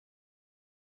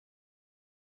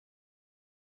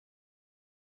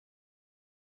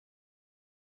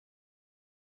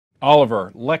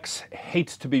Oliver, Lex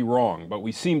hates to be wrong, but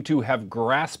we seem to have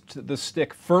grasped the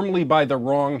stick firmly by the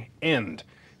wrong end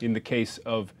in the case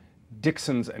of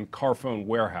Dixons and Carphone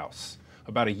Warehouse.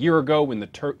 About a year ago, when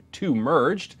the two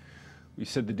merged, we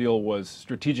said the deal was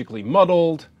strategically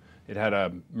muddled, it had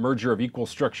a merger of equal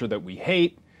structure that we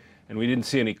hate, and we didn't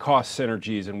see any cost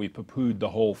synergies, and we poo-pooed the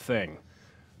whole thing.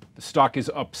 The stock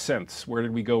is up since. Where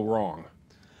did we go wrong?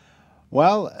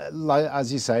 Well,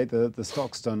 as you say, the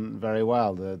stock's done very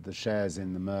well. The shares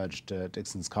in the merged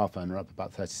Dixons Carphone are up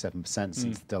about 37%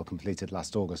 since the deal completed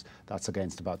last August. That's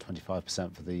against about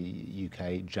 25% for the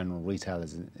UK General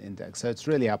Retailers Index. So it's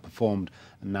really outperformed,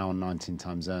 and now on 19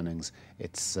 times earnings,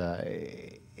 it's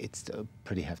a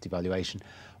pretty hefty valuation.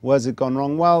 Where's it gone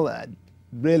wrong? Well,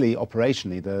 really,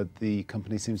 operationally, the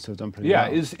company seems to have done pretty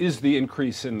well. Yeah, is the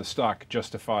increase in the stock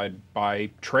justified by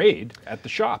trade at the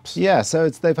shops? Yeah, so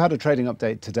they've had a trading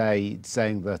update today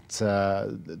saying that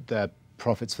their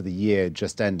profits for the year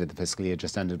just ended, the fiscal year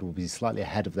just ended, will be slightly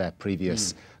ahead of their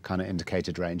previous kind of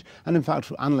indicated range. And in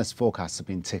fact, analyst forecasts have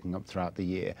been ticking up throughout the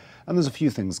year. And there's a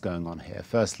few things going on here.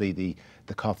 Firstly, the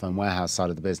Carphone Warehouse side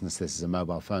of the business, this is a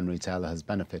mobile phone retailer, has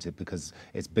benefited because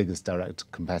its biggest direct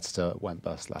competitor went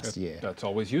bust last year. That's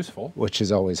always useful. Which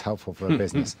is always helpful for a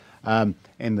business.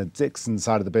 In the Dixon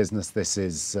side of the business, this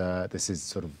is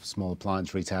sort of small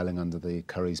appliance retailing under the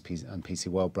Currys and PC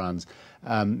World brands.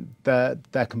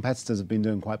 Their competitors have been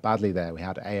doing quite badly there. We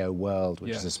had AO World,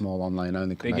 which is a small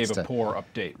online-only competitor. They gave a poor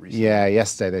update recently. Yeah,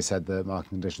 yesterday they said the market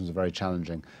conditions are very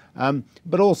challenging.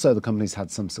 But also the company's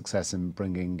had some success in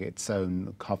bringing its own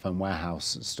Carphone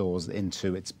Warehouse stores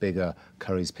into its bigger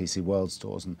Currys PC World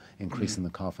stores and increasing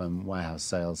the Carphone Warehouse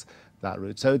sales that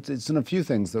route. So it's done a few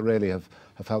things that really have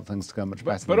helped things to go much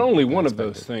better. But only one of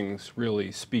those things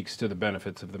really speaks to the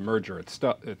benefits of the merger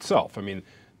itself. I mean,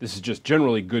 this is just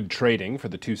generally good trading for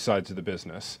the two sides of the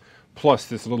business, plus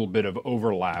this little bit of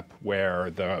overlap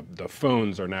where the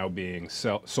phones are now being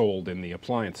sold in the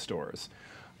appliance stores.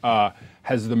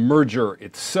 Has the merger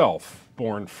itself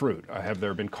borne fruit? Have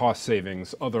there been cost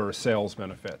savings, other sales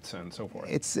benefits, and so forth?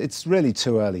 It's really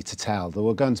too early to tell. There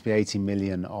were going to be 80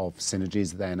 million of synergies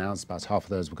that they announced. About half of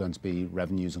those were going to be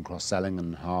revenues and cross-selling,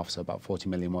 and half, so about 40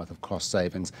 million worth of cost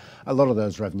savings. A lot of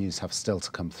those revenues have still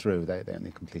to come through. They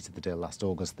only completed the deal last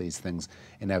August. These things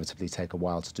inevitably take a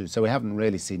while to do. So we haven't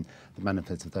really seen the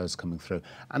benefits of those coming through.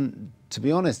 And to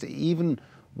be honest, even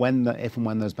if and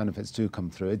when those benefits do come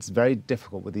through, it's very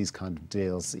difficult with these kind of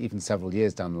deals, even several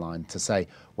years down the line, to say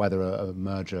whether a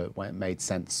merger made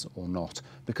sense or not,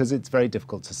 because it's very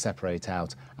difficult to separate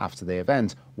out after the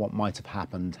event what might have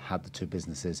happened had the two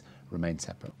businesses remained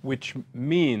separate. Which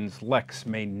means Lex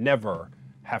may never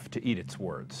have to eat its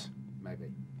words.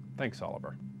 Maybe. Thanks,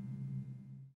 Oliver.